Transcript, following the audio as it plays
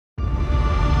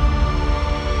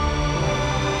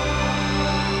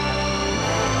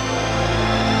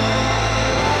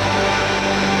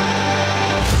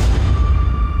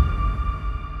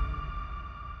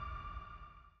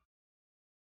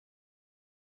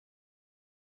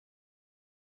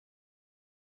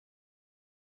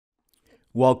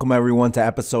Welcome everyone to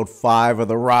episode 5 of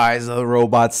the Rise of the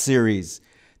Robots series.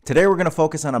 Today we're going to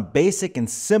focus on a basic and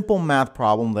simple math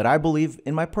problem that I believe,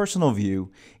 in my personal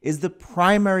view, is the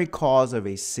primary cause of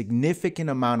a significant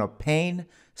amount of pain,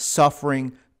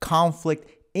 suffering, conflict,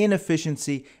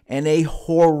 inefficiency, and a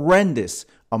horrendous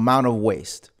amount of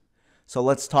waste. So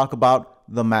let's talk about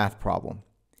the math problem.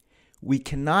 We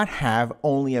cannot have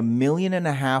only 1.5 million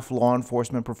law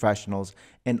enforcement professionals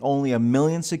and only 1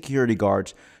 million security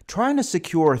guards trying to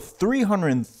secure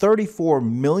 334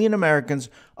 million Americans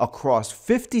across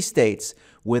 50 states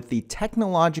with the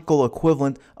technological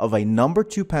equivalent of a number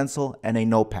 2 pencil and a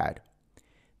notepad.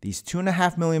 These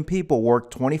 2.5 million people work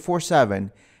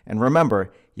 24/7, and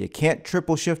remember, you can't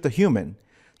triple shift a human.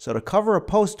 So to cover a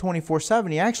post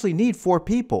 24/7, you actually need 4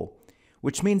 people.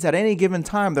 Which means at any given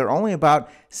time, there are only about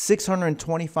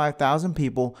 625,000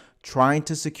 people trying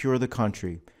to secure the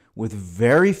country, with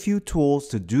very few tools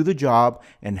to do the job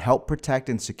and help protect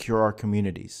and secure our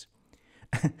communities.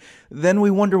 Then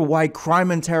we wonder why crime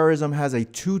and terrorism has a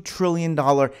 $2 trillion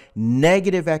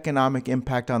negative economic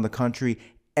impact on the country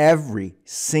every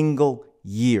single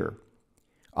year.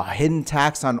 A hidden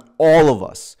tax on all of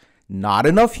us, not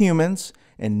enough humans,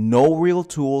 and no real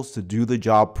tools to do the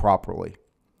job properly.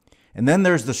 And then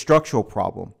there's the structural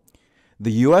problem.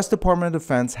 The U.S. Department of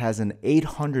Defense has an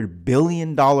 $800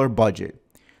 billion budget.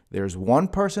 There's one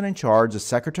person in charge, the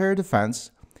Secretary of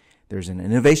Defense. There's an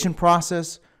innovation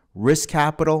process, risk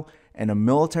capital, and a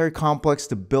military complex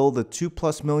to build the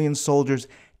 2+ million soldiers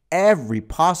every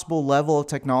possible level of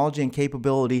technology and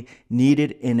capability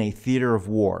needed in a theater of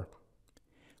war.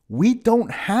 We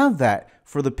don't have that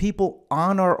for the people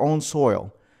on our own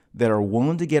soil that are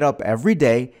willing to get up every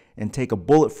day and take a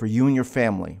bullet for you and your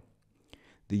family.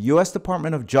 The U.S.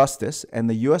 Department of Justice and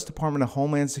the U.S. Department of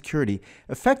Homeland Security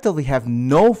effectively have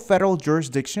no federal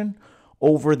jurisdiction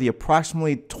over the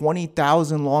approximately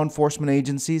 20,000 law enforcement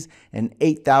agencies and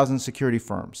 8,000 security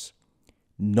firms.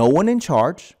 No one in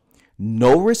charge,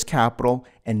 no risk capital,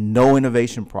 and no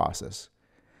innovation process.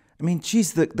 I mean,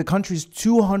 geez, the country's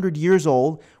 200 years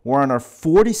old, we're on our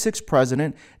 46th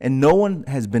president, and no one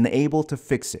has been able to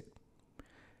fix it.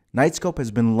 Knightscope has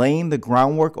been laying the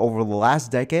groundwork over the last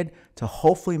decade to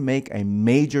hopefully make a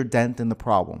major dent in the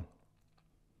problem.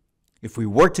 If we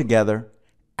work together,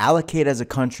 allocate as a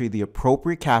country the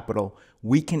appropriate capital,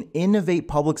 we can innovate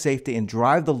public safety and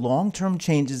drive the long-term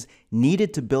changes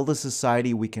needed to build a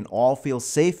society we can all feel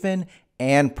safe in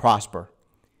and prosper.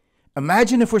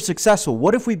 Imagine if we're successful.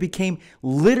 What if we became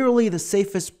literally the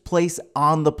safest place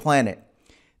on the planet?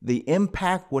 The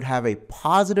impact would have a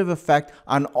positive effect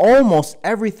on almost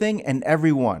everything and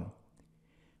everyone.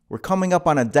 We're coming up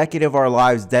on a decade of our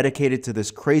lives dedicated to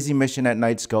this crazy mission at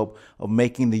Knightscope of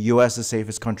making the U.S. the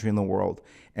safest country in the world.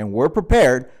 And we're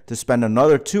prepared to spend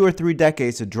another 2 or 3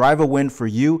 decades to drive a win for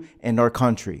you and our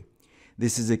country.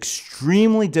 This is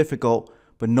extremely difficult,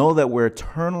 but know that we're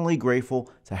eternally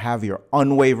grateful to have your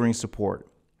unwavering support.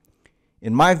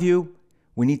 In my view,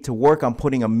 we need to work on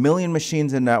putting 1 million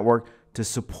machines in network to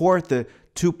support the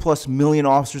 2+ million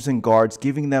officers and guards,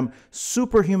 giving them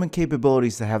superhuman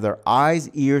capabilities to have their eyes,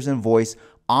 ears, and voice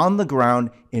on the ground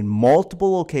in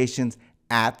multiple locations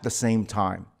at the same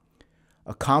time.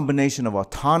 A combination of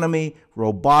autonomy,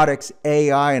 robotics,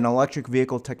 AI, and electric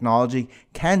vehicle technology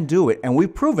can do it, and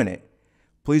we've proven it.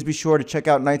 Please be sure to check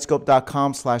out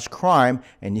Knightscope.com/crime,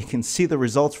 and you can see the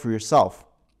results for yourself.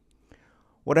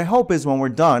 What I hope is when we're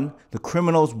done, the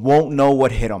criminals won't know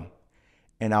what hit them.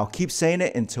 And I'll keep saying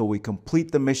it until we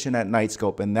complete the mission at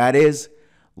Knightscope, and that is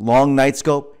long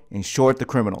Knightscope and short the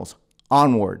criminals.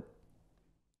 Onward.